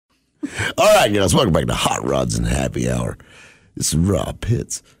All right, guys, welcome back to Hot Rods and Happy Hour. This is Rob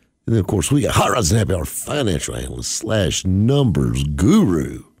Pitts. And then, of course, we got Hot Rods and Happy Hour financial analyst / numbers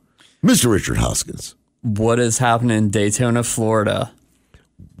guru, Mr. Richard Hoskins. What is happening in Daytona, Florida?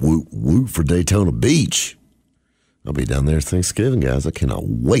 Woot, woot for Daytona Beach. I'll be down there Thanksgiving, guys. I cannot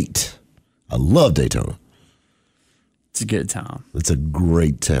wait. I love Daytona. It's a good town. It's a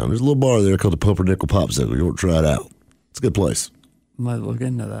great town. There's a little bar there called the Pumpernickel Popsicle. You want to try it out. It's a good place. I might look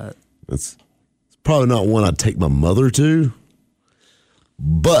into that. It's probably not one I'd take my mother to,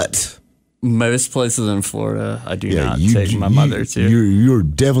 but most places in Florida, I do not take my mother to. You're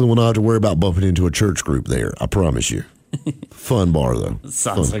definitely will not have to worry about bumping into a church group there. I promise you. Fun bar, though.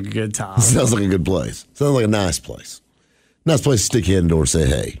 Sounds like a good time. Sounds like a good place. Sounds like a nice place. Nice place to stick your head in the door and say,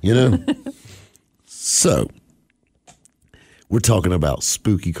 hey, you know? So, we're talking about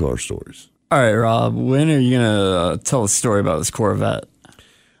spooky car stories. All right, Rob, when are you going to tell a story about this Corvette?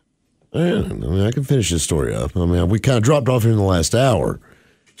 I can finish this story up. We kind of dropped off here in the last hour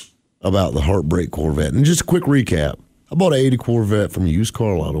about the Heartbreak Corvette. And just a quick recap. I bought an 80 Corvette from a used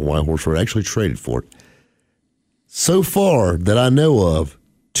car lot on White Horse Road. I actually traded for it. So far that I know of,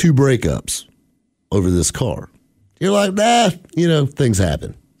 2 breakups over this car. You're like, things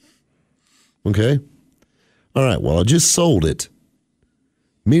happen. Okay? All right, well, I just sold it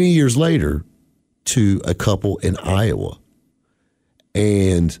many years later to a couple in Iowa.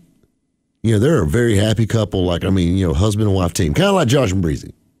 And, they're a very happy couple, husband and wife team, kind of like Josh and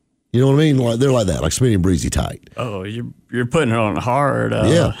Breezy. You know what I mean? Like, they're like that, like Smitty and Breezy tight. Oh, you're putting it on hard.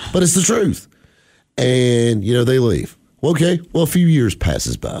 Yeah, but it's the truth. And, they leave. Okay, well, a few years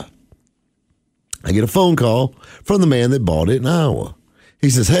passes by. I get a phone call from the man that bought it in Iowa. He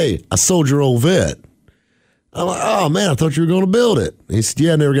says, hey, I sold your old vet. I'm like, oh, man, I thought you were going to build it. He said,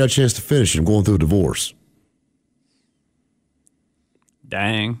 yeah, I never got a chance to finish it. I'm going through a divorce.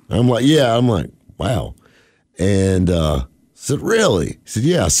 Dang. I'm like, wow. And I said, really? He said,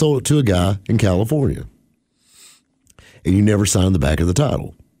 yeah, I sold it to a guy in California. And you never signed the back of the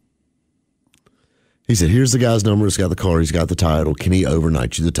title. He said, here's the guy's number. He's got the car. He's got the title. Can he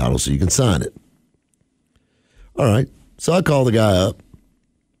overnight you the title so you can sign it? All right. So I call the guy up.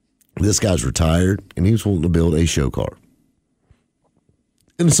 This guy's retired, and he was wanting to build a show car.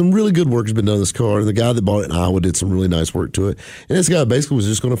 And some really good work has been done on this car. And the guy that bought it in Iowa did some really nice work to it. And this guy basically was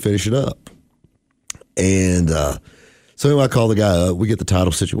just going to finish it up. And so anyway, I call the guy up. We get the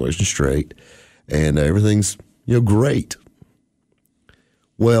title situation straight. And everything's, great.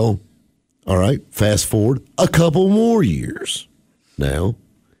 Well, all right, fast forward a couple more years now.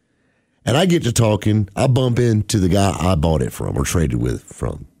 And I get to talking. I bump into the guy I bought it from or traded with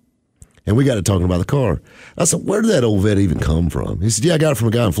from. And we got to talking about the car. I said, where did that old vet even come from? He said, yeah, I got it from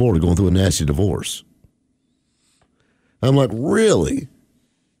a guy in Florida going through a nasty divorce. I'm like, really?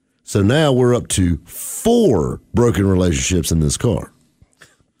 So now we're up to 4 broken relationships in this car.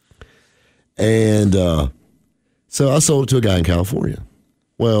 And so I sold it to a guy in California.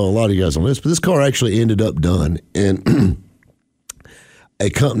 Well, a lot of you guys don't know this, but this car actually ended up done in a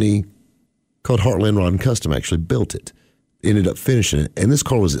company called Heartland Rod and Custom actually built it. Ended up finishing it. And this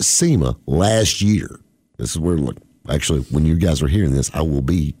car was at SEMA last year. This is where, actually, when you guys are hearing this, I will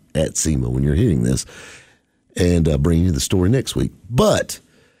be at SEMA when you're hearing this and bring you the story next week. But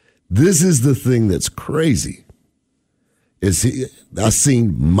this is the thing that's crazy. I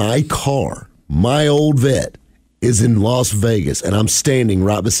seen my car, my old vet, is in Las Vegas, and I'm standing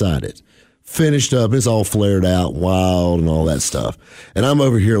right beside it. Finished up, it's all flared out, wild, and all that stuff. And I'm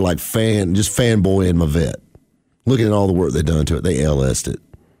over here like just fanboying my vet. Looking at all the work they've done to it. They LS'd it.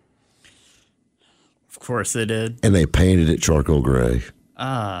 Of course they did. And they painted it charcoal gray.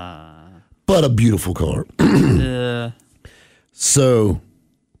 But a beautiful car. Yeah. So,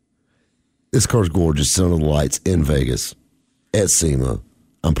 this car's gorgeous. It's under the lights in Vegas at SEMA.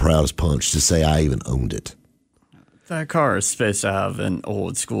 I'm proud as punch to say I even owned it. That car is supposed to have an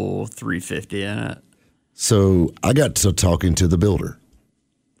old school 350 in it. So, I got to talking to the builder.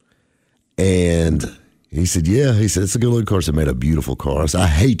 And he said, yeah. He said, it's a good looking car. He said, made a beautiful car. I said, I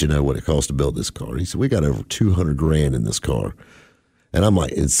hate to know what it costs to build this car. He said, we got over $200,000 in this car. And I'm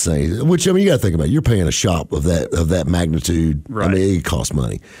like, insane. Which, you got to think about it. You're paying a shop of that magnitude. Right. It costs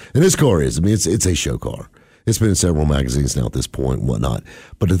money. And this car is. It's a show car. It's been in several magazines now at this point and whatnot.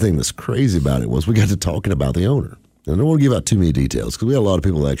 But the thing that's crazy about it was we got to talking about the owner. And I don't want to give out too many details because we have a lot of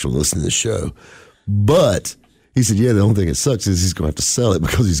people that actually listen to this show. But he said, yeah, the only thing that sucks is he's going to have to sell it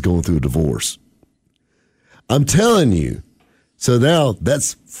because he's going through a divorce. I'm telling you. So now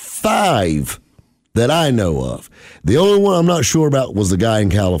that's 5 that I know of. The only one I'm not sure about was the guy in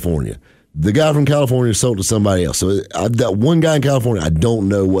California. The guy from California sold to somebody else. So that one guy in California, I don't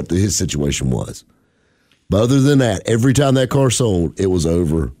know what his situation was. But other than that, every time that car sold, it was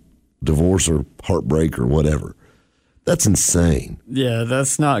over divorce or heartbreak or whatever. That's insane. Yeah,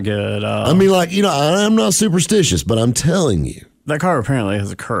 that's not good. I mean, like, I'm not superstitious, but I'm telling you. That car apparently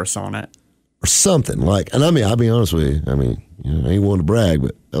has a curse on it. Or something. Like, and I mean, I'll be honest with you. I mean, I ain't one to brag,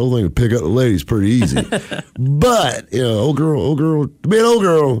 but the whole thing to pick up the ladies pretty easy. But, old girl,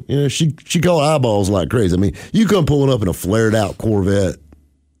 she called eyeballs like crazy. I mean, you come pulling up in a flared out Corvette,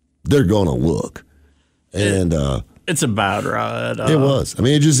 they're going to look. And, it's a bad ride. It was. I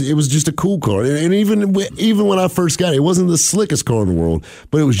mean, it was just a cool car. And even when I first got it, it wasn't the slickest car in the world,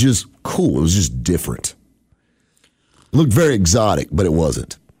 but it was just cool. It was just different. It looked very exotic, but it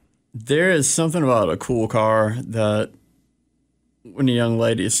wasn't. There is something about a cool car that when a young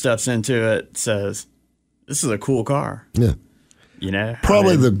lady steps into it, says, "This is a cool car." Yeah.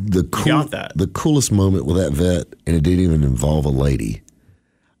 Probably the coolest moment with that vet, and it didn't even involve a lady.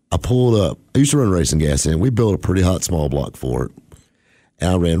 I pulled up. I used to run racing gas in it. We built a pretty hot small block for it,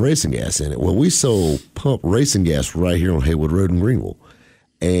 and I ran racing gas in it. Well, we sold pump racing gas right here on Haywood Road in Greenville,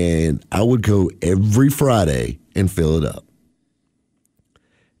 and I would go every Friday and fill it up.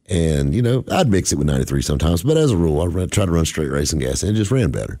 And, I'd mix it with 93 sometimes, but as a rule, I try to run straight racing gas, and it just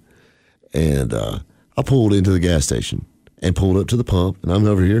ran better. And I pulled into the gas station and pulled up to the pump, and I'm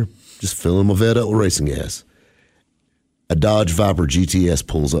over here just filling my vet up with racing gas. A Dodge Viper GTS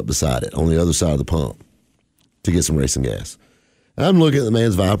pulls up beside it on the other side of the pump to get some racing gas. And I'm looking at the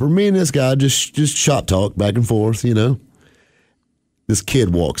man's Viper. Me and this guy just shop talk back and forth, This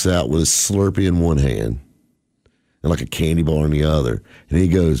kid walks out with a Slurpee in one hand and like a candy bar in the other. And he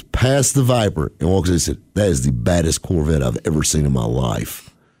goes past the Viper and walks in and said, "That is the baddest Corvette I've ever seen in my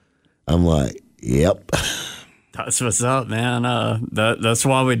life." I'm like, yep. That's what's up, man. That's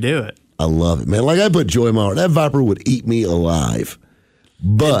why we do it. I love it, man. Like, I put joy in my heart. That Viper would eat me alive.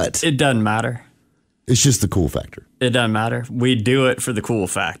 But it doesn't matter. It's just the cool factor. It doesn't matter. We do it for the cool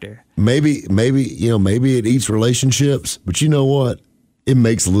factor. Maybe it eats relationships, but you know what? It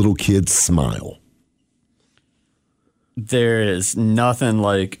makes little kids smile. There is nothing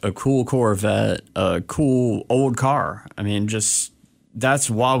like a cool Corvette, a cool old car. I mean, that's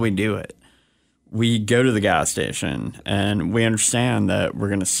why we do it. We go to the gas station and we understand that we're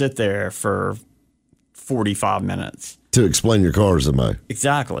going to sit there for 45 minutes. To explain your car to somebody.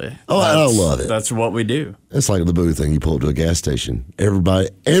 Exactly. Oh, I love it. That's what we do. It's like the Boo thing. You pull up to a gas station.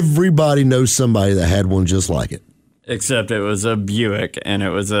 Everybody knows somebody that had one just like it. Except it was a Buick and it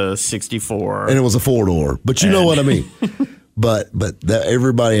was a 64. And it was a 4-door. But you know what I mean. But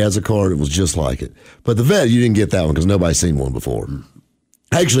everybody has a car that was just like it. But the vet, you didn't get that one because nobody's seen one before.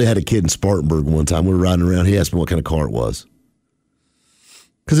 I actually had a kid in Spartanburg one time. We were riding around. He asked me what kind of car it was.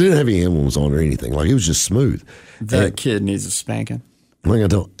 Because it didn't have any emblems on or anything. Like, it was just smooth. That kid needs a spanking. I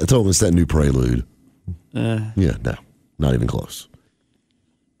told him it's that new Prelude. Yeah, no. Not even close.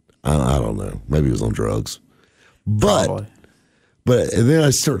 I don't know. Maybe he was on drugs. But and then I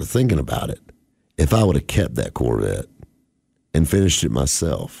started thinking about it. If I would have kept that Corvette and finished it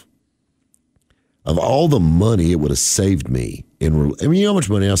myself, of all the money it would have saved me you know how much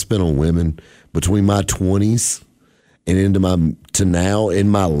money I spent on women between my 20s and to now in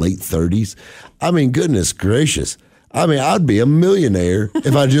my late 30s? I mean, goodness gracious. I mean, I'd be a millionaire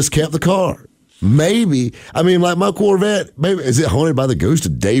if I just kept the car. Maybe. I mean, like my Corvette, maybe is it haunted by the ghost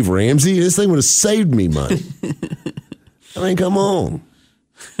of Dave Ramsey? This thing would have saved me money. I mean, come on.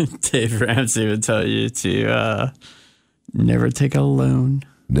 Dave Ramsey would tell you to never take a loan.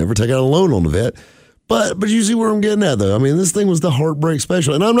 Never take out a loan on the vet. But you see where I'm getting at, though. I mean, this thing was the Heartbreak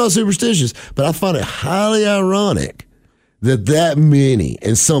Special. And I'm not superstitious, but I find it highly ironic that many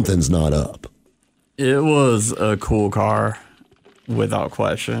and something's not up. It was a cool car, without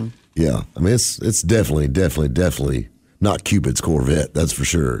question. Yeah. I mean, it's definitely not Cupid's Corvette. That's for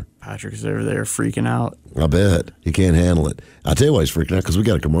sure. Patrick's over there freaking out. I bet. He can't handle it. I'll tell you why he's freaking out, because we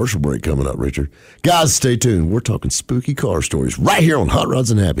got a commercial break coming up, Richard. Guys, stay tuned. We're talking spooky car stories right here on Hot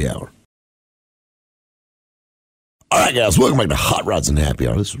Rods and Happy Hour. All right, guys, welcome back to Hot Rods and Happy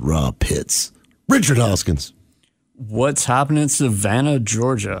Hour. This is Rob Pitts. Richard Hoskins. What's happening in Savannah,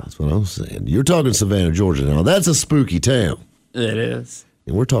 Georgia? That's what I was saying. You're talking Savannah, Georgia now. That's a spooky town. It is.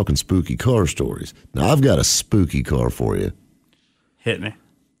 And we're talking spooky car stories. Now, I've got a spooky car for you. Hit me.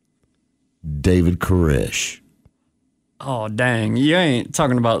 David Koresh. Oh, dang. You ain't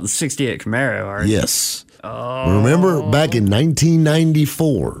talking about the 68 Camaro, are you? Yes. Oh. Remember back in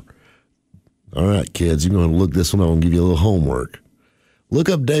 1994. All right, kids, you're going to look this one up and give you a little homework. Look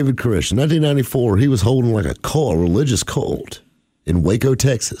up David Koresh. In 1994, he was holding like a religious cult in Waco,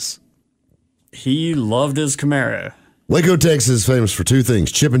 Texas. He loved his Camaro. Waco, Texas is famous for two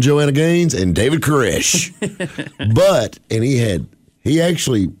things: Chip and Joanna Gaines and David Koresh. He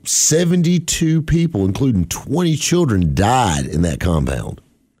actually 72 people, including 20 children, died in that compound.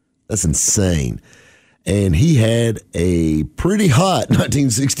 That's insane. And he had a pretty hot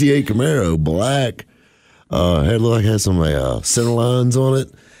 1968 Camaro, black. Had some center lines on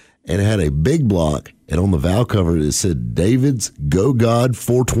it, and it had a big block. And on the valve cover, it said David's Go God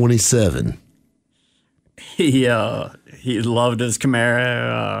 427. He loved his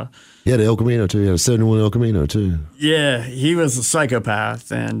Camaro. He had an El Camino too. He had a 71 El Camino too. Yeah, he was a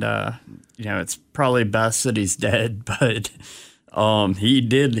psychopath, and it's probably best that he's dead. But he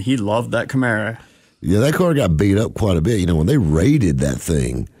loved that Camaro. Yeah, that car got beat up quite a bit. You know, when they raided that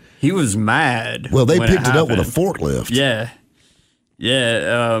thing, he was mad. Well, they picked it up with a forklift. Yeah.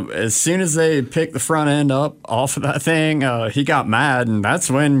 Yeah, as soon as they picked the front end up off of that thing, he got mad, and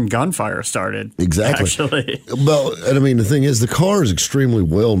that's when gunfire started. Exactly. Actually. Well, and I mean, the thing is, the car is extremely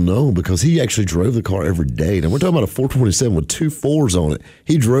well known because he actually drove the car every day. Now, we're talking about a 427 with 2 4s on it.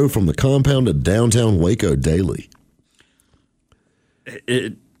 He drove from the compound to downtown Waco daily.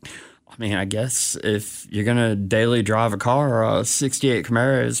 I guess if you're going to daily drive a car, a 68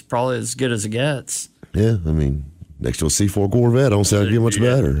 Camaro is probably as good as it gets. Yeah, I mean, next to a C4 Corvette, I don't see how it get much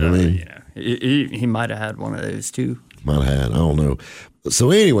better. He might have had one of those too. Might have had, I don't know. So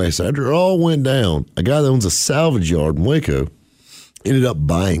anyway, so after it all went down, a guy that owns a salvage yard in Waco ended up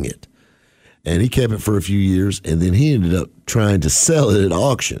buying it. And he kept it for a few years, and then he ended up trying to sell it at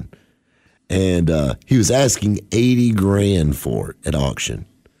auction. And he was asking $80,000 for it at auction.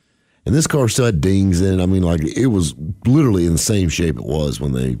 And this car still had dings in it. I mean, like, it was literally in the same shape it was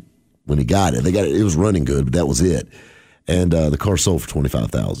when he got it. It was running good, but that was it. And the car sold for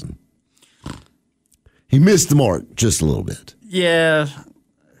 $25,000. He missed the mark just a little bit. Yeah,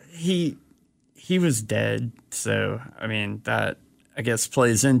 he was dead. So, I mean, that, I guess,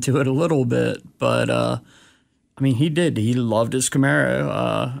 plays into it a little bit. But, he did. He loved his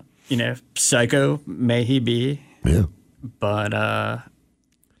Camaro. Psycho may he be. Yeah. But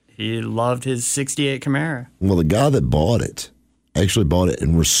he loved his 68 Camaro. Well, the guy that bought it actually bought it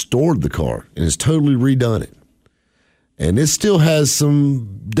and restored the car and has totally redone it. And it still has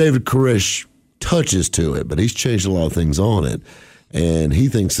some David Koresh touches to it, but he's changed a lot of things on it. And he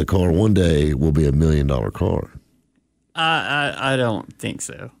thinks the car one day will be $1 million car. I don't think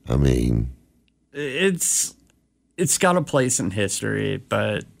so. I mean, it's got a place in history,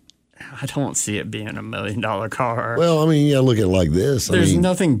 but I don't see it being $1 million car. Well, I mean, you gotta look at it like this. There's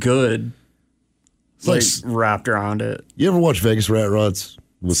nothing good wrapped around it. You ever watch Vegas Rat Rods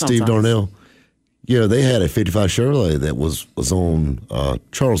with Sometimes. Steve Darnell? Yeah, they had a 55 Chevrolet that was on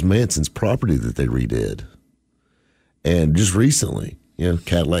Charles Manson's property that they redid. And just recently,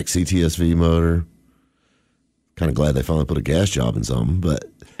 Cadillac CTSV motor. Kind of glad they finally put a gas job in something, but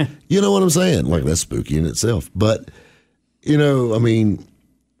you know what I'm saying? Like, that's spooky in itself. But,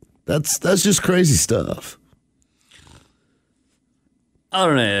 that's just crazy stuff. I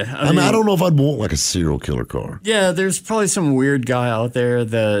don't know. I don't know if I'd want like a serial killer car. Yeah, there's probably some weird guy out there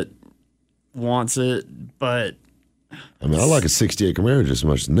that wants it, but I like a 68 Camaro just as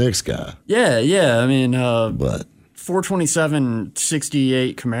much as the next guy. Yeah. But 427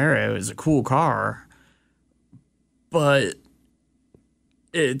 68 Camaro is a cool car, but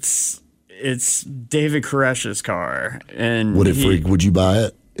it's David Koresh's car, and would you buy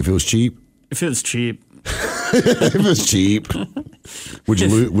it if it was cheap? If it was cheap. If it was cheap, would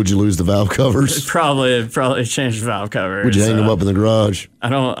you lose the valve covers? Probably change the valve covers. Would you hang them up in the garage? I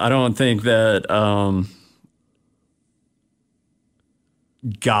don't think that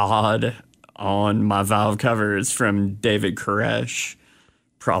God on my valve covers from David Koresh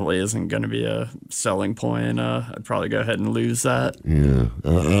probably isn't going to be a selling point. I'd probably go ahead and lose that. Yeah,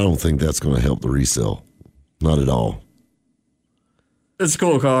 I don't think that's going to help the resale. Not at all. It's a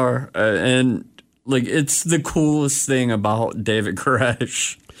cool car, and it's the coolest thing about David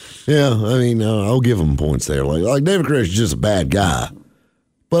Koresh. Yeah, I'll give him points there. Like David Koresh is just a bad guy.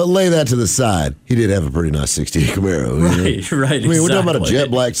 But lay that to the side. He did have a pretty nice 68 Camaro. Right. We're talking about a jet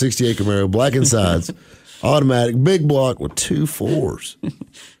black 68 Camaro, black insides, automatic, big block with 2 4s.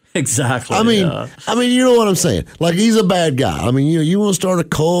 Exactly. You know what I'm saying? Like, he's a bad guy. You want to start a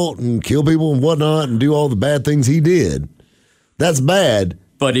cult and kill people and whatnot and do all the bad things he did. That's bad.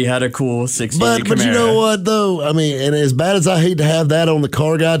 But he had a cool 68 Camaro. But you know what, though? And as bad as I hate to have that on the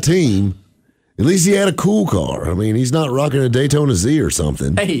car guy team, at least he had a cool car. He's not rocking a Daytona Z or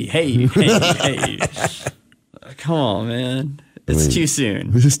something. Hey. Come on, man. It's too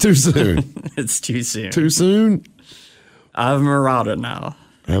soon. It's too soon. It's too soon. Too soon? I have a Murata now.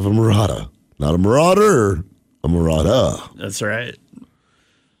 I have a Murata. Not a marauder, a marauder. That's right.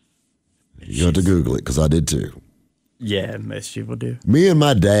 You have to Google it because I did too. Yeah, most people do. Me and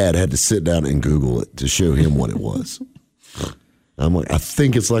my dad had to sit down and Google it to show him what it was. I'm like, I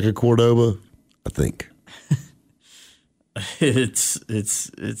think it's like a Cordoba. I think. It's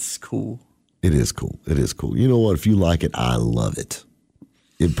cool. It is cool. It is cool. You know what? If you like it, I love it.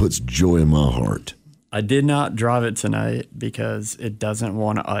 It puts joy in my heart. I did not drive it tonight because it doesn't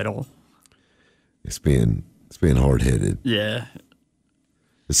want to idle. It's being hard headed. Yeah.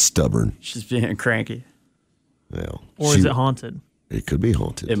 It's stubborn. She's being cranky. Well, Or is it haunted? It could be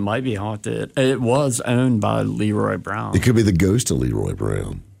haunted. It might be haunted. It was owned by Leroy Brown. It could be the ghost of Leroy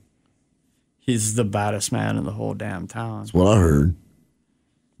Brown. He's the baddest man in the whole damn town. That's what I heard.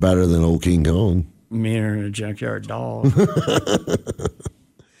 Better than old King Kong. Meaner than a junkyard dog.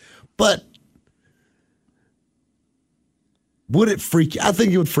 But would it freak you? I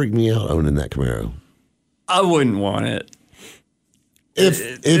think it would freak me out owning that Camaro. I wouldn't want it.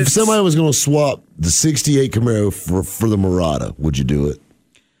 If somebody was going to swap the 68 Camaro for the Murata, would you do it?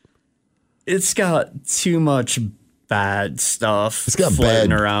 It's got too much bad stuff It's got floating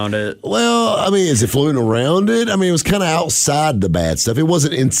bad around it. Well, I mean, is it floating around it? I mean, it was kind of outside the bad stuff. It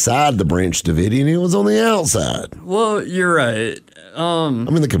wasn't inside the Branch Davidian. It was on the outside. Well, you're right. I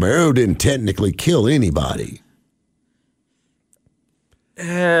mean, the Camaro didn't technically kill anybody.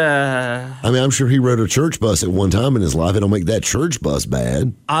 I I mean, I'm sure he rode a church bus at one time in his life. It'll make that church bus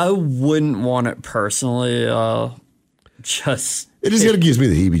bad. wouldn't want it personally. Just It just kind of gives me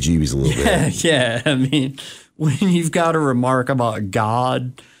the heebie-jeebies a little bit. yeah. I mean, when you've got a remark about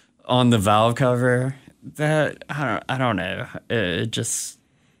God on the valve cover, that I don't know. It's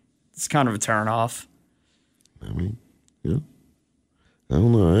kind of a turn off. I mean, yeah. I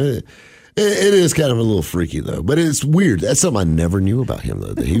don't know. It is kind of a little freaky, though. But it's weird. That's something I never knew about him,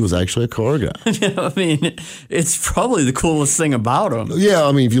 though, that he was actually a car guy. I mean, it's probably the coolest thing about him. Yeah,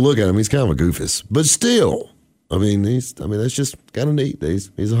 I mean, if you look at him, he's kind of a goofus. But still, I mean, that's just kind of neat.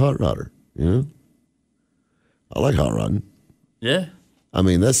 He's a hot rodder, you know? I like hot rodding. Yeah. I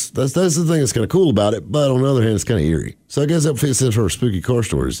mean, that's the thing that's kind of cool about it. But on the other hand, it's kind of eerie. So I guess that fits in for our spooky car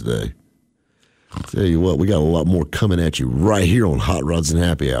stories today. Tell you what, we got a lot more coming at you right here on Hot Rods and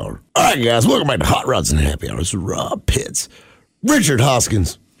Happy Hour. All right, guys, welcome back to Hot Rods and Happy Hour. This is Rob Pitts, Richard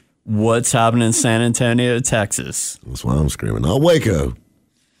Hoskins. What's happening in San Antonio, Texas? That's why I'm screaming. Not Waco.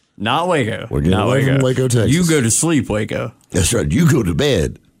 Not Waco. We're getting Not away from Waco, Texas. You go to sleep, Waco. That's right. You go to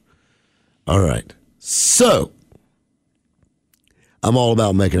bed. All right. So, I'm all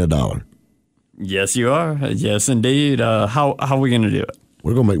about making a dollar. Yes, you are. Yes, indeed. How are we going to do it?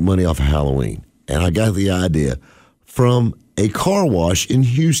 We're going to make money off of Halloween. And I got the idea from a car wash in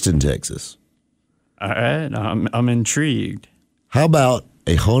Houston, Texas. All right. I'm intrigued. How about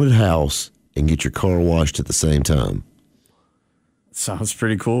a haunted house and get your car washed at the same time? Sounds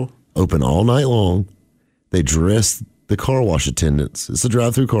pretty cool. Open all night long. They dress the car wash attendants. It's a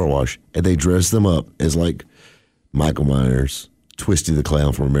drive-through car wash. And they dress them up as like Michael Myers, Twisty the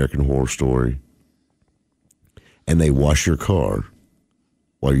Clown from American Horror Story. And they wash your car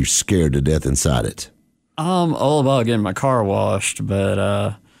while you're scared to death inside it. I'm all about getting my car washed, but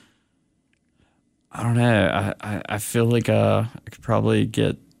I don't know. I feel like I could probably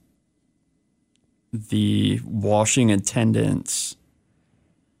get the washing attendants.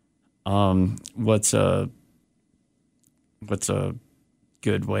 What's a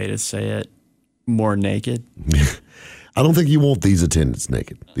good way to say it? More naked. I don't think you want these attendants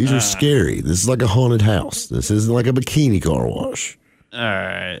naked. These are scary. This is like a haunted house. This isn't like a bikini car wash. All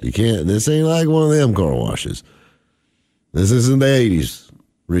right. You can't. This ain't like one of them car washes. This isn't the 80s.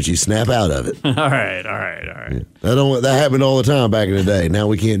 Richie, snap out of it. All right. Yeah. That happened all the time back in the day. Now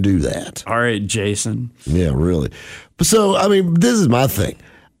we can't do that. All right, Jason. Yeah, really. But so, I mean, this is my thing.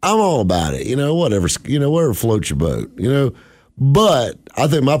 I'm all about it. Whatever floats your boat, But I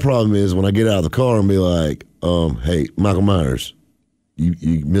think my problem is when I get out of the car and be like, hey, Michael Myers,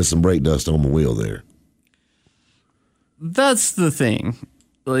 you missed some brake dust on my wheel there. That's the thing.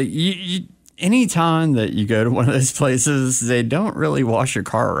 Like you anytime that you go to one of those places, they don't really wash your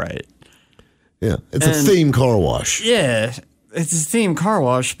car right. Yeah, it's a theme car wash. Yeah, it's a theme car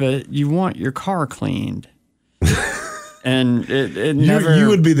wash, but you want your car cleaned. And it never. You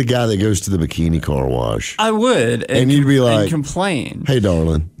would be the guy that goes to the bikini car wash. I would, and you'd be like, and complain. Hey,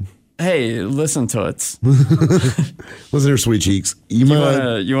 darling. Hey, listen to it. Listen here, sweet cheeks. You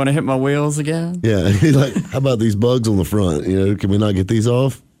want to hit my wheels again? Yeah. Like, how about these bugs on the front? Can we not get these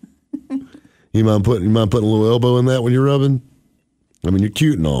off? You mind putting a little elbow in that when you're rubbing? I mean, you're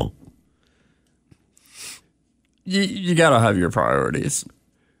cute and all. You gotta have your priorities.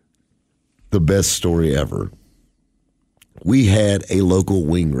 the best story ever. We had a local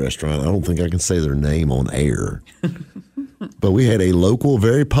wing restaurant. I don't think I can say their name on air. But we had a local,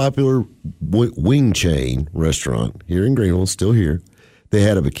 very popular wing chain restaurant here in Greenville, still here. They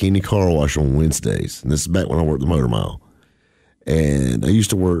had a bikini car wash on Wednesdays. And this is back when I worked the Motor Mile. And I used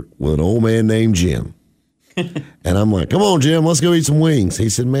to work with an old man named Jim. And I'm like, come on, Jim, let's go eat some wings. He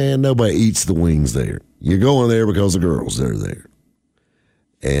said, man, nobody eats the wings there. You're going there because the girls are there.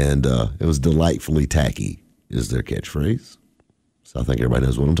 And it was delightfully tacky is their catchphrase. So I think everybody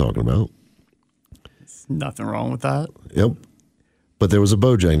knows what I'm talking about. Nothing wrong with that. Yep. But there was a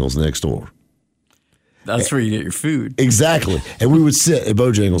Bojangles next door. That's where you get your food. Exactly. And we would sit at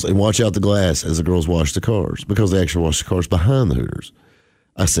Bojangles and watch out the glass as the girls washed the cars because they actually washed the cars behind the Hooters.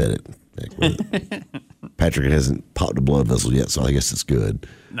 I said it. Patrick hasn't popped a blood vessel yet, so I guess it's good.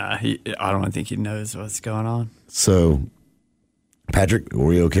 Nah, I don't think he knows what's going on. So, Patrick, are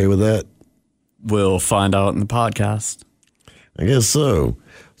we okay with that? We'll find out in the podcast. I guess so.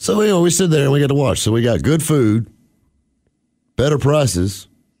 So, anyway, we stood there and we got to watch. So, we got good food, better prices,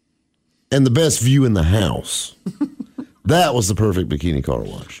 and the best view in the house. That was the perfect bikini car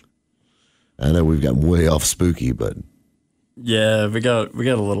wash. I know we've gotten way off spooky, but yeah, we got a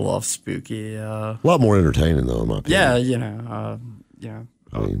little off spooky. a lot more entertaining though, in my opinion. Yeah,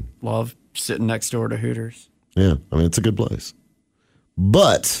 I mean, love sitting next door to Hooters. yeah, I mean it's a good place.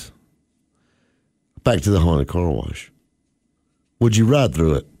 But back to the haunted car wash. Would you ride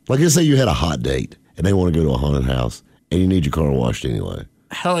through it? Like, let's say you had a hot date and they want to go to a haunted house and you need your car washed anyway.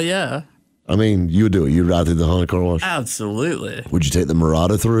 Hell yeah. I mean, you would do it. You'd ride through the haunted car wash? Absolutely. Would you take the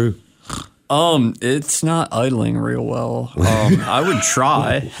Murata through? It's not idling real well. I would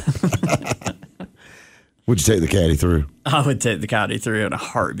try. Would you take the caddy through? I would take the caddy through in a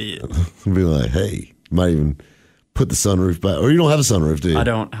heartbeat. And be like, hey, you might even put the sunroof back. Or you don't have a sunroof, do you? I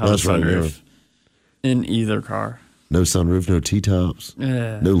don't have That's a right, sunroof in either car. no sunroof, no T-tops,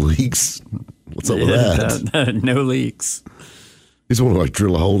 Yeah. no leaks. What's up with that? No leaks. You just want to like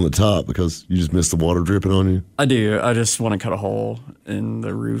drill a hole in the top because you just missed the water dripping on you. I do. I just want to cut a hole in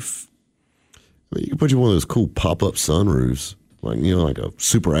the roof. I mean, you can put you one of those cool pop-up sunroofs, like like a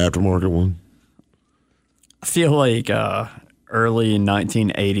super aftermarket one. I feel like early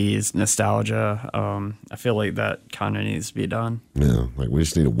 1980s nostalgia. I feel like that kind of needs to be done. Yeah, like we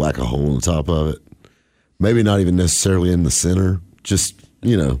just need to whack a hole in the top of it. Maybe not even necessarily in the center, just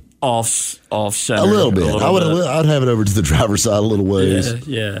Off center a little bit. I'd have it over to the driver's side a little ways.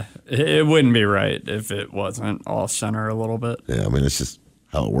 Yeah. It wouldn't be right if it wasn't off center a little bit. Yeah, I mean it's just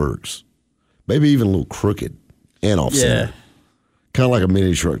how it works. Maybe even a little crooked and off center. Kind of like a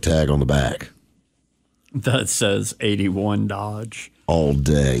mini truck tag on the back. That says 81 Dodge. All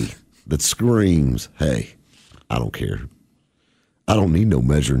day. That screams, hey, I don't care. I don't need no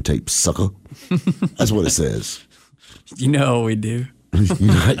measuring tape, sucker. That's what it says. You know how we do.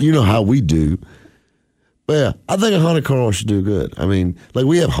 You know how we do. But yeah, I think a haunted car wash should do good. I mean, like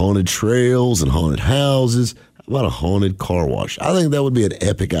we have haunted trails and haunted houses. How about a haunted car wash? I think that would be an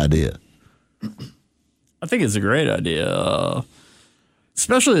epic idea. I think it's a great idea.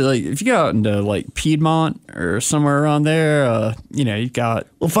 Especially like if you go out into like Piedmont or somewhere around there, you've got.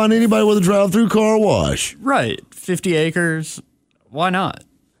 Well, find anybody with a drive-through car wash. Right. 50 acres. Why not?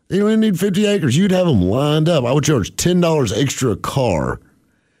 You don't even need 50 acres. You'd have them lined up. I would charge $10 extra a car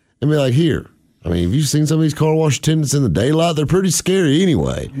and be like, here. I mean, have you seen some of these car wash attendants in the daylight? They're pretty scary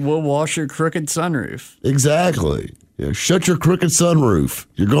anyway. We'll wash your crooked sunroof. Exactly. Yeah, shut your crooked sunroof.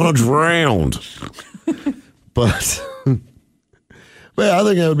 You're going to drown. But I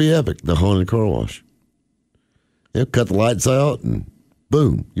think that would be epic, the haunted car wash. Cut the lights out and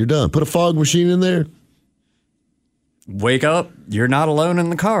boom, you're done. Put a fog machine in there. Wake up, you're not alone in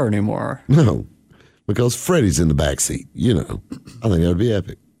the car anymore. No, because Freddie's in the back seat. I think that would be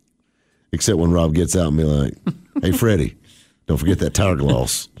epic. Except when Rob gets out and be like, hey, Freddie, don't forget that tire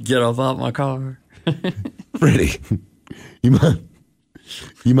gloss. Get off out my car. Freddie, you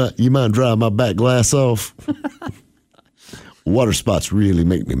mind drying my back glass off? Water spots really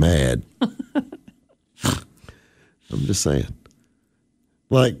make me mad. I'm just saying.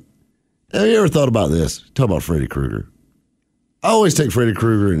 Like, have you ever thought about this? Talk about Freddy Krueger. I always take Freddy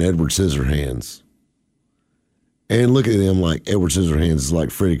Krueger and Edward Scissorhands and look at them like Edward Scissorhands is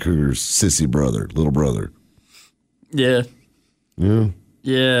like Freddy Krueger's sissy brother, little brother. Yeah. Yeah.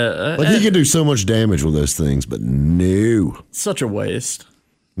 Yeah. Like he could do so much damage with those things, but no. Such a waste.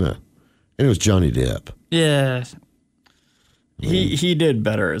 No. And it was Johnny Depp. Yeah. He did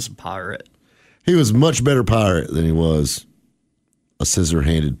better as a pirate. He was much better pirate than he was a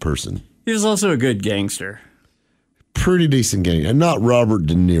scissor-handed person. He was also a good gangster. pretty decent gangster, and not Robert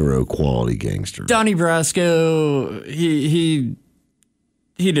De Niro quality gangster. Donnie Brasco, he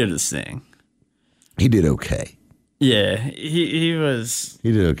did his thing. He did okay. Yeah, he was.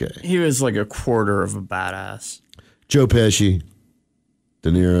 He did okay. He was like a quarter of a badass. Joe Pesci, De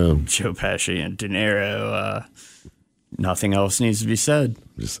Niro. Joe Pesci and De Niro. Nothing else needs to be said.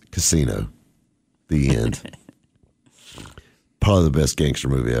 Just Casino. The end. Probably the best gangster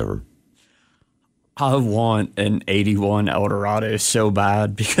movie ever. I want an 81 Eldorado so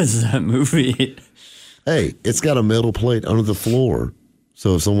bad because of that movie. Hey, it's got a metal plate under the floor,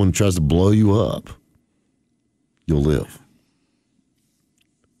 so if someone tries to blow you up, you'll live.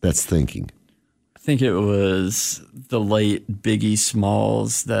 That's thinking. I think it was the late Biggie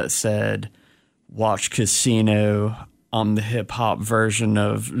Smalls that said, "Watch Casino. I'm the hip hop version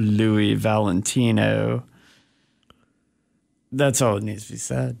of Louis Valentino." That's all that needs to be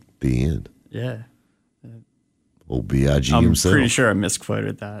said. The end. Yeah. Old B.I.G. I'm himself. pretty sure I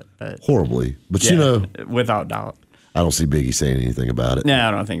misquoted that. But Horribly. But yeah, without doubt. I don't see Biggie saying anything about it. No,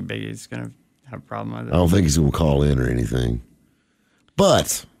 I don't think Biggie's going to have a problem with it. I don't think he's going to call in or anything.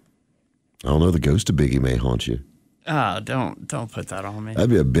 But, I don't know, the ghost of Biggie may haunt you. Ah, don't put that on me. That'd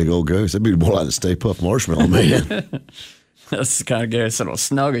be a big old ghost. That'd be more like the Stay Puft Marshmallow Man. That's the kind of ghost that'll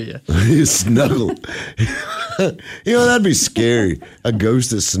snuggle you. You snuggle. You know, that'd be scary. A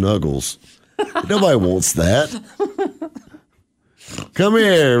ghost that snuggles. Nobody wants that. Come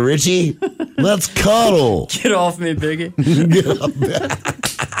here, Richie. Let's cuddle. Get off me, Biggie. Get up.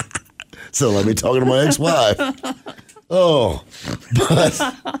 So let me talking to my ex-wife. Oh, but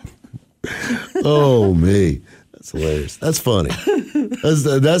oh me, that's hilarious. That's funny.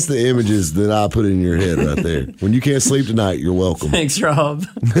 That's the images that I put in your head right there. When you can't sleep tonight, you're welcome. Thanks, Rob.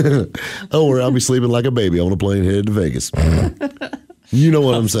 Don't worry, I'll be sleeping like a baby on a plane headed to Vegas. You know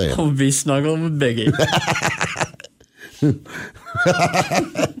what I'm saying. I'll be snuggling with Biggie.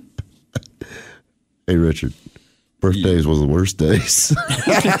 Hey, Richard. Birthdays was the worst days.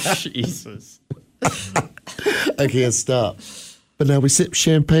 Jesus. I can't stop. But now we sip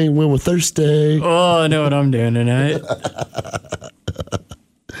champagne when we're thirsty. Oh, I know what I'm doing tonight.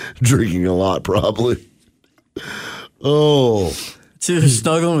 Drinking a lot, probably. Oh. It's either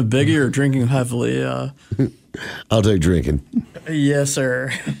snuggling with Biggie or drinking heavily. I'll take drinking. Yes,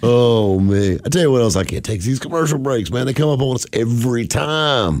 sir. Oh, man. I tell you what else I can't take. These commercial breaks, man. They come up on us every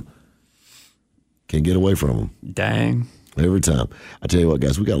time. Can't get away from them. Dang. Every time. I tell you what,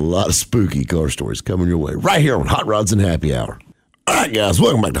 guys, we got a lot of spooky car stories coming your way right here on Hot Rods and Happy Hour. All right, guys,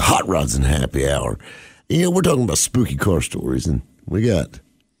 welcome back to Hot Rods and Happy Hour. You know, we're talking about spooky car stories, and we got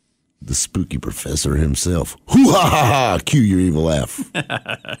the spooky professor himself. Hoo-ha-ha-ha! Cue your evil laugh.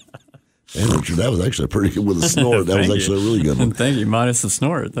 And Richard, that was actually pretty good with a snort. That was actually a really good one. Thank you. Minus the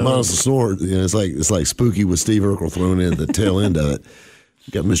snort, though. Minus the snort. You know, it's like spooky with Steve Urkel thrown in at the tail end of it.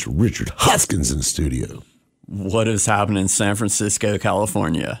 We got Mr. Richard Hoskins in the studio. What is happening in San Francisco,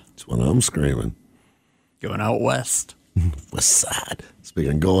 California? That's what I'm screaming. Going out west. West Side.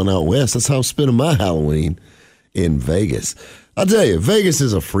 Speaking of going out west, that's how I'm spending my Halloween in Vegas. I'll tell you, Vegas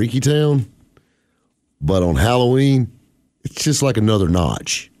is a freaky town, but on Halloween, it's just like another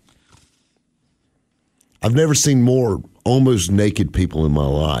notch. I've never seen more almost naked people in my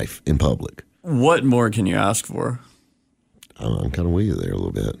life in public. What more can you ask for? I'm kind of with you there a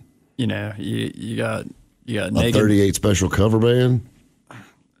little bit. You know, you got A naked. 38 special cover band?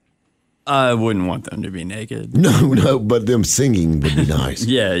 I wouldn't want them to be naked. No, but them singing would be nice.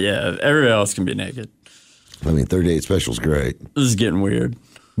 Yeah. Everybody else can be naked. I mean, 38 special's great. This is getting weird.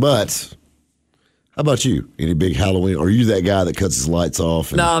 But how about you? Any big Halloween? Or are you that guy that cuts his lights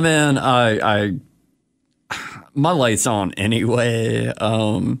off? Nah, man, I my light's on anyway.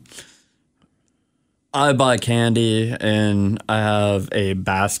 I buy candy and I have a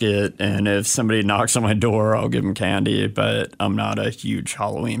basket, and if somebody knocks on my door, I'll give them candy, but I'm not a huge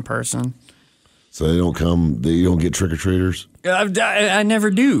Halloween person. So they don't come, you don't get trick-or-treaters? I never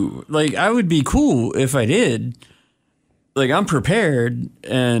do. Like, I would be cool if I did. Like, I'm prepared,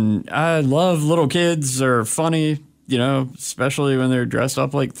 and I love little kids. They're funny, you know, especially when they're dressed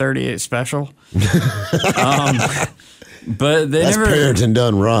up like 38 Special. But That's parenting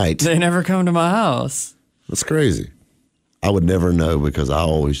done right. They never come to my house. That's crazy. I would never know because I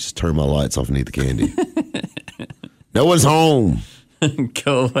always just turn my lights off and eat the candy. No one's home.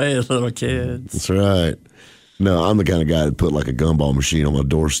 Go away, little kids. That's right. No, I'm the kind of guy that put like a gumball machine on my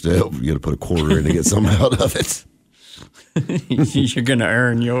doorstep. You got to put a quarter in to get something out of it. You're going to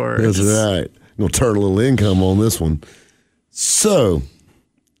earn yours. That's right. I'm going to turn a little income on this one. So,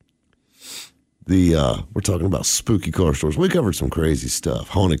 we're talking about spooky car stores. We covered some crazy stuff.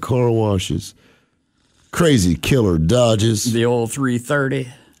 Haunted car washes. crazy killer Dodges. The old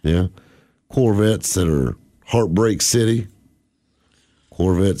 330. Yeah. Corvettes that are Heartbreak City.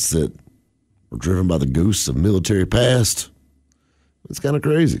 Corvettes that are driven by the ghosts of military past. It's kind of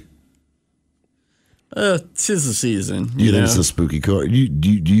crazy. 'Tis the season. You think it's a spooky car? Do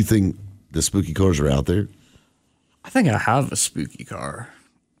you think the spooky cars are out there? I think I have a spooky car.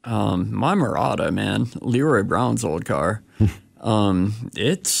 My Murata, man, Leroy Brown's old car.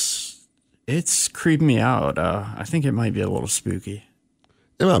 It's creeping me out. I think it might be a little spooky.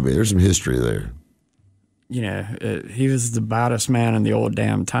 It might be. There's some history there. You know, he was the baddest man in the old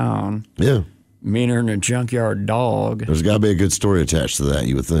damn town. Yeah. Meaner than a junkyard dog. There's got to be a good story attached to that,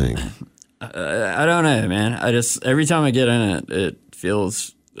 you would think. I don't know, man. Every time I get in it, it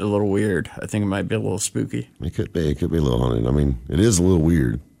feels a little weird. I think it might be a little spooky. It could be. It could be a little haunted. I mean, it is a little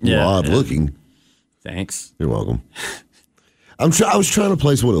weird. A little odd looking. Thanks. You're welcome. I was trying to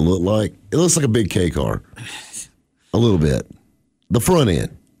place what it looked like. It looks like a big K car. A little bit. The front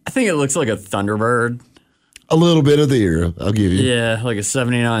end. I think it looks like a Thunderbird. A little bit of the era, I'll give you. Yeah, like a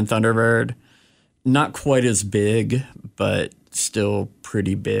 79 Thunderbird. Not quite as big, but still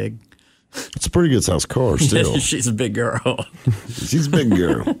pretty big. It's a pretty good sized car still. She's a big girl. She's a big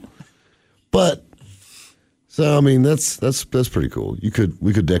girl. But so I mean that's pretty cool. We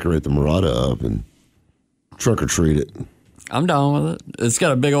could decorate the Murata up and trunk or treat it. I'm down with it. It's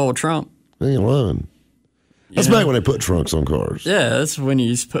got a big old trunk. Ain't lying. That's back when they put trunks on cars. Yeah, that's when you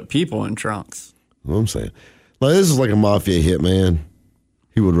used to put people in trunks. What I'm saying. Like this is like a mafia hitman.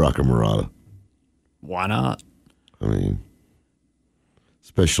 He would rock a Murata. Why not? I mean,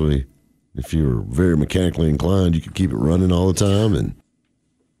 especially if you were very mechanically inclined, you could keep it running all the time. And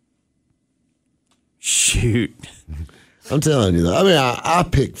shoot, I'm telling you, I mean, I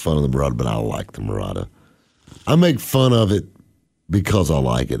pick fun of the Murata, but I like the Murata. I make fun of it because I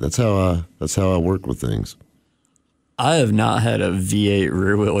like it. That's how I work with things. I have not had a V8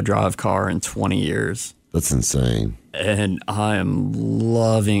 rear-wheel drive car in 20 years. That's insane. And I am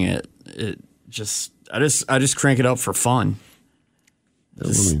loving it. I just crank it up for fun.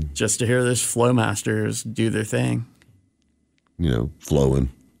 Just to hear this Flowmasters do their thing. You know,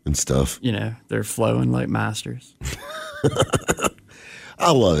 flowing and stuff. You know, they're flowing like masters.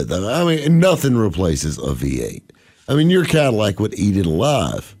 I love it, though. I mean, nothing replaces a V8. I mean, your Cadillac would eat it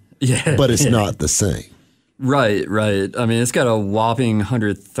alive. Yeah. But it's not the same. Right. I mean, it's got a whopping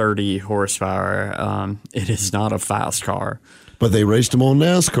 130 horsepower. It is not a fast car. But they raced them on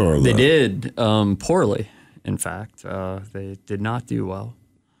NASCAR, though. They did poorly, in fact. They did not do well.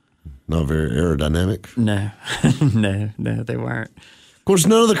 Not very aerodynamic? No. No, they weren't. Of course,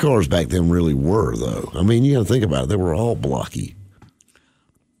 none of the cars back then really were, though. I mean, you got to think about it. They were all blocky.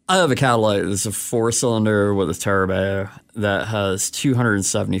 I have a Cadillac that's a 4-cylinder with a turbo that has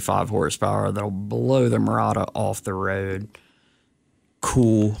 275 horsepower that'll blow the Murata off the road.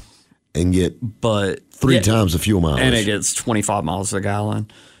 Cool. And get but three times the fuel mileage. And it gets 25 miles a gallon.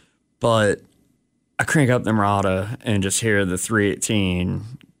 But I crank up the Murata and just hear the 318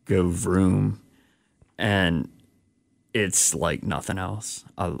 go vroom. And it's like nothing else.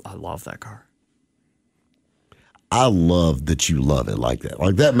 I love that car. I love that you love it like that.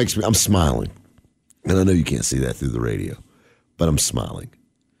 Like that makes me, I'm smiling. And I know you can't see that through the radio, but I'm smiling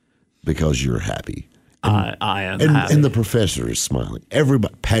because you're happy. And, I am happy. And the professor is smiling.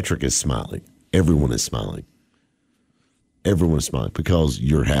 Everybody, Patrick is smiling. Everyone is smiling. Everyone is smiling because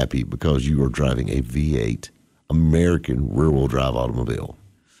you're happy because you are driving a V8 American rear-wheel drive automobile.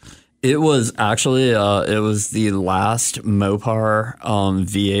 It was actually, it was the last Mopar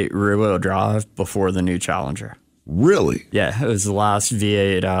V8 rear-wheel drive before the new Challenger. Really? Yeah, it was the last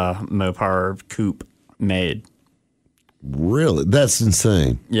V8 Mopar coupe made. Really? That's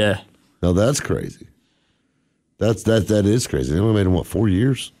insane. Yeah. Now that's crazy. That is crazy. They only made them, what, 4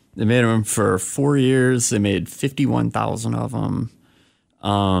 years? They made them for 4 years. They made 51,000 of them.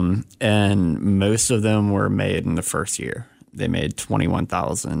 And most of them were made in the first year. They made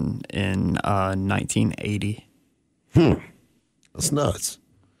 21,000 in 1980. That's nuts.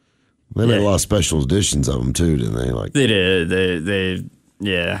 They made a lot of special editions of them too, didn't they? Like they did.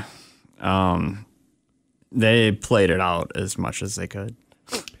 Yeah. They played it out as much as they could.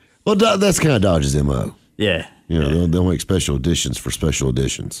 Well, that's kind of Dodge's MO. Yeah. You know, they'll make special editions for special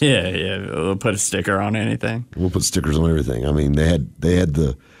editions. Yeah. They'll put a sticker on anything. We'll put stickers on everything. I mean, they had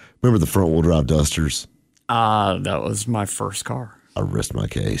remember the front wheel drive Dusters? That was my first car. I rest my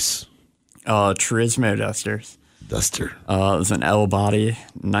case. Turismo Dusters. Duster. It was an L body.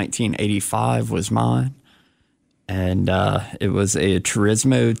 1985 was mine. And it was a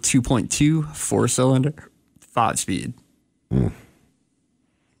Turismo 2.2 4-cylinder, 5-speed.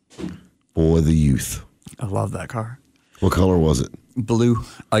 Boy, the youth. I love that car. What color was it? Blue,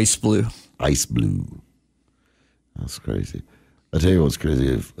 ice blue. Ice blue. That's crazy. I tell you what's crazy.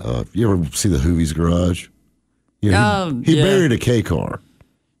 If you ever see the Hoovies garage? You know, he buried a K car.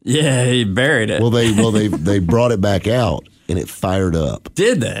 Yeah, he buried it. Well, they brought it back out and it fired up.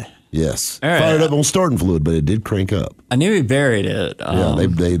 Did they? Yes, right. Fired up on starting fluid, but it did crank up. I knew he buried it. Yeah,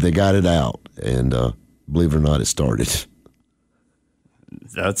 they got it out, and believe it or not, it started.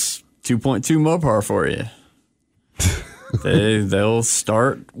 That's 2.2 Mopar for you. They'll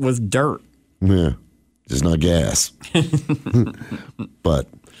start with dirt. Yeah, just not gas. But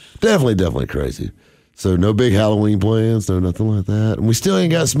definitely crazy. So no big Halloween plans, no nothing like that. And we still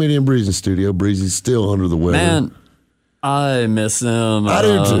ain't got Smitty and Breezy in studio. Breezy's still under the weather. Man, I miss them. I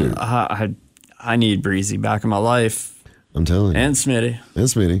do too. I need Breezy back in my life. I'm telling you. And Smitty. And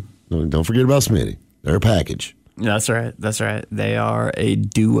Smitty. Don't forget about Smitty. They're a package. That's right. They are a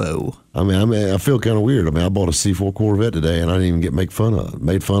duo. I mean, I feel kind of weird. I mean, I bought a C4 Corvette today, and I didn't even get made fun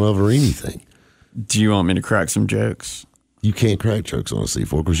of or anything. Do you want me to crack some jokes? You can't crack jokes on a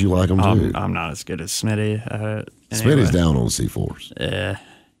C4 because you like them too. I'm not as good as Smitty. Anyway. Smitty's down on C4s. Yeah.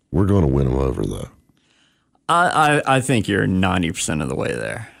 We're going to win him over, though. I think you're 90% of the way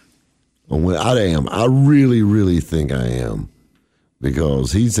there. Well, I am. I really, really think I am,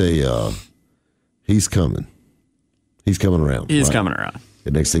 because he's coming. He's coming around. He's coming around.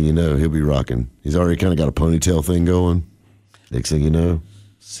 The next thing you know, he'll be rocking. He's already kind of got a ponytail thing going. Next thing you know,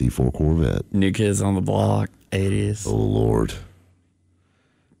 C4 Corvette. New Kids on the Block, 80s. Oh, Lord.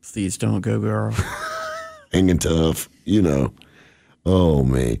 Please don't go, girl. Hanging tough, you know. Oh,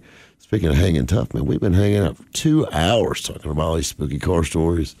 me. Speaking of hanging tough, man, we've been hanging out for 2 hours talking about all these spooky car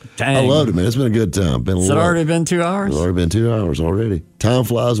stories. Dang. I loved it, man. It's been a good time. Has it already been 2 hours? It's already been 2 hours already. Time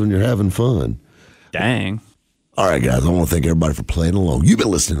flies when you're having fun. Dang. All right, guys, I want to thank everybody for playing along. You've been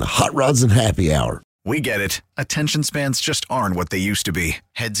listening to Hot Rods and Happy Hour. We get it. Attention spans just aren't what they used to be.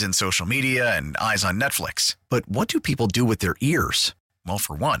 Heads in social media and eyes on Netflix. But what do people do with their ears? Well,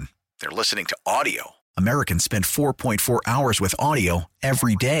 for one, they're listening to audio. Americans spend 4.4 hours with audio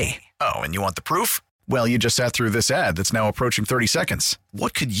every day. Oh, and you want the proof? Well, you just sat through this ad that's now approaching 30 seconds.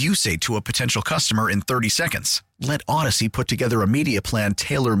 What could you say to a potential customer in 30 seconds? Let Odyssey put together a media plan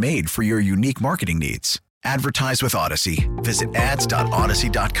tailor-made for your unique marketing needs. Advertise with Odyssey. Visit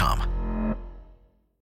ads.odyssey.com.